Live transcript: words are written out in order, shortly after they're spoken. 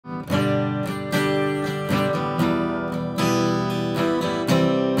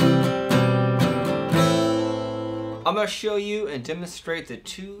I'm going to show you and demonstrate the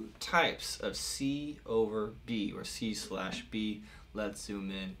two types of C over B, or C/B. Let's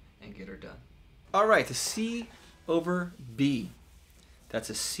zoom in and get her done. All right, the C over B. That's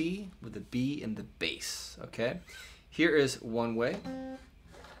a C with a B in the bass, okay? Here is one way.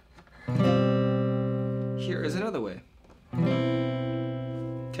 Here is another way.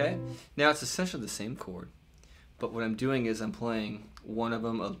 Okay? Now it's essentially the same chord, but what I'm doing is I'm playing one of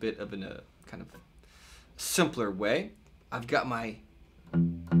them a bit of in a kind of simpler way. I've got my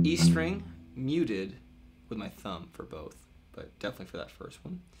E string muted with my thumb for both, but definitely for that first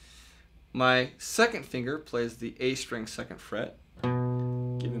one. My second finger plays the A string second fret,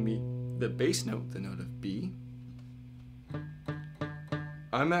 giving me the bass note, the note of B.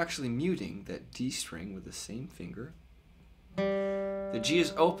 I'm actually muting that D string with the same finger. The G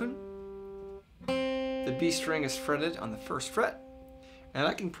is open, the B string is fretted on the first fret, and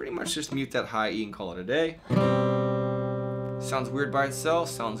I can pretty much just mute that high E and call it a day. Sounds weird by itself,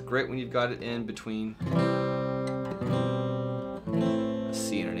 sounds great when you've got it in between a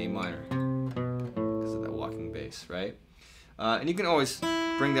C and an A minor, because of that walking bass, right? And you can always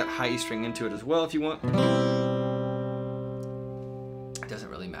bring that high E string into it as well if you want. It doesn't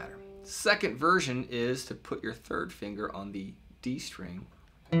really matter. Second version is to put your third finger on the D string,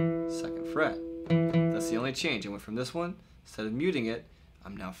 second fret. That's the only change. I went from this one, instead of muting it,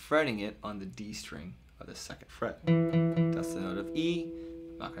 I'm now fretting it on the D string of the second fret. That's the note of E.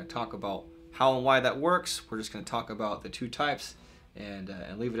 I'm not going to talk about how and why that works. We're just going to talk about the two types and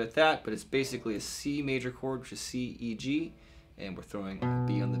leave it at that. But it's basically a C major chord, which is C, E, G, and we're throwing a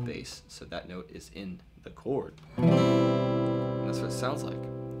B on the bass, so that note is in the chord. And that's what it sounds like.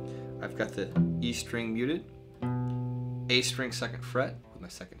 I've got the E string muted, A string second fret with my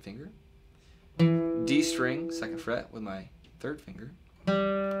second finger, D string second fret with my third finger,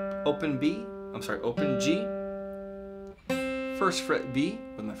 open G, first fret B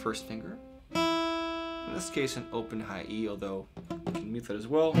with my first finger, in this case an open high E, although you can mute that as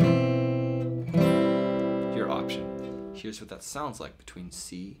well, your option. Here's what that sounds like between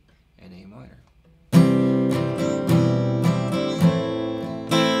C and A minor.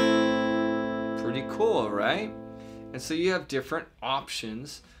 Pretty cool, right? And so you have different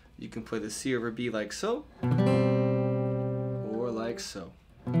options. You can play the C over B like so, or like so.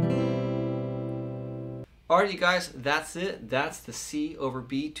 Alright, you guys, that's it. That's the C over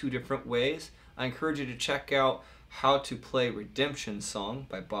B, two different ways. I encourage you to check out How to Play Redemption Song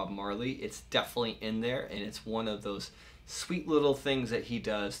by Bob Marley. It's definitely in there, and it's one of those sweet little things that he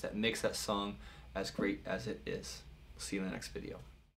does that makes that song as great as it is. See you in the next video.